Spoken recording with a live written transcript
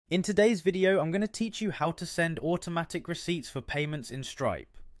In today's video, I'm going to teach you how to send automatic receipts for payments in Stripe.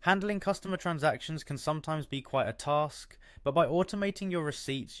 Handling customer transactions can sometimes be quite a task, but by automating your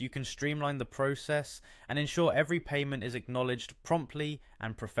receipts, you can streamline the process and ensure every payment is acknowledged promptly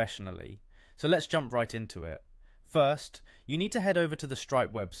and professionally. So let's jump right into it. First, you need to head over to the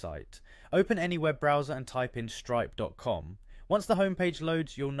Stripe website. Open any web browser and type in stripe.com. Once the homepage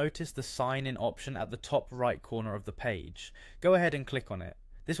loads, you'll notice the sign in option at the top right corner of the page. Go ahead and click on it.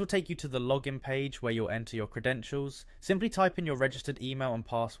 This will take you to the login page where you'll enter your credentials. Simply type in your registered email and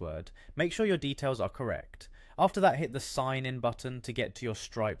password. Make sure your details are correct. After that, hit the sign in button to get to your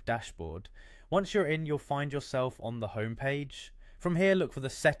Stripe dashboard. Once you're in, you'll find yourself on the home page. From here, look for the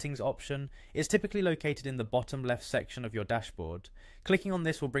settings option. It's typically located in the bottom left section of your dashboard. Clicking on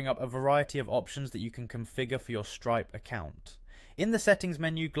this will bring up a variety of options that you can configure for your Stripe account. In the settings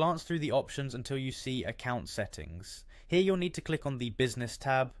menu, glance through the options until you see account settings. Here you'll need to click on the business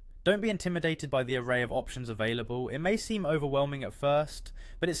tab. Don't be intimidated by the array of options available. It may seem overwhelming at first,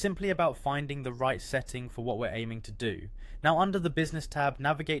 but it's simply about finding the right setting for what we're aiming to do. Now, under the business tab,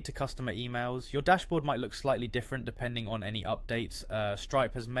 navigate to customer emails. Your dashboard might look slightly different depending on any updates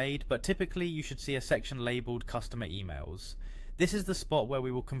Stripe has made, but typically you should see a section labeled customer emails. This is the spot where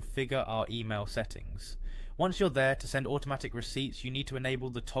we will configure our email settings. Once you're there, to send automatic receipts, you need to enable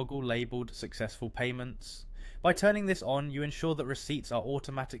the toggle labeled successful payments. By turning this on, you ensure that receipts are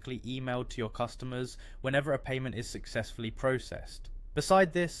automatically emailed to your customers whenever a payment is successfully processed.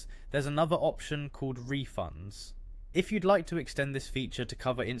 Beside this, there's another option called refunds. If you'd like to extend this feature to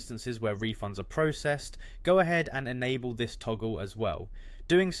cover instances where refunds are processed, go ahead and enable this toggle as well.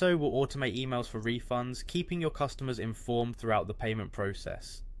 Doing so will automate emails for refunds, keeping your customers informed throughout the payment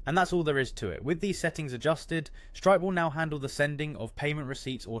process. And that's all there is to it. With these settings adjusted, Stripe will now handle the sending of payment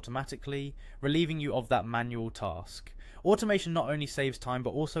receipts automatically, relieving you of that manual task. Automation not only saves time but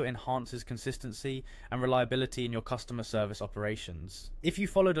also enhances consistency and reliability in your customer service operations. If you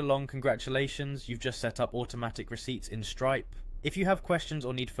followed along, congratulations, you've just set up automatic receipts in Stripe. If you have questions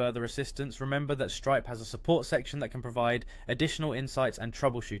or need further assistance, remember that Stripe has a support section that can provide additional insights and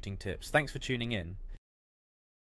troubleshooting tips. Thanks for tuning in.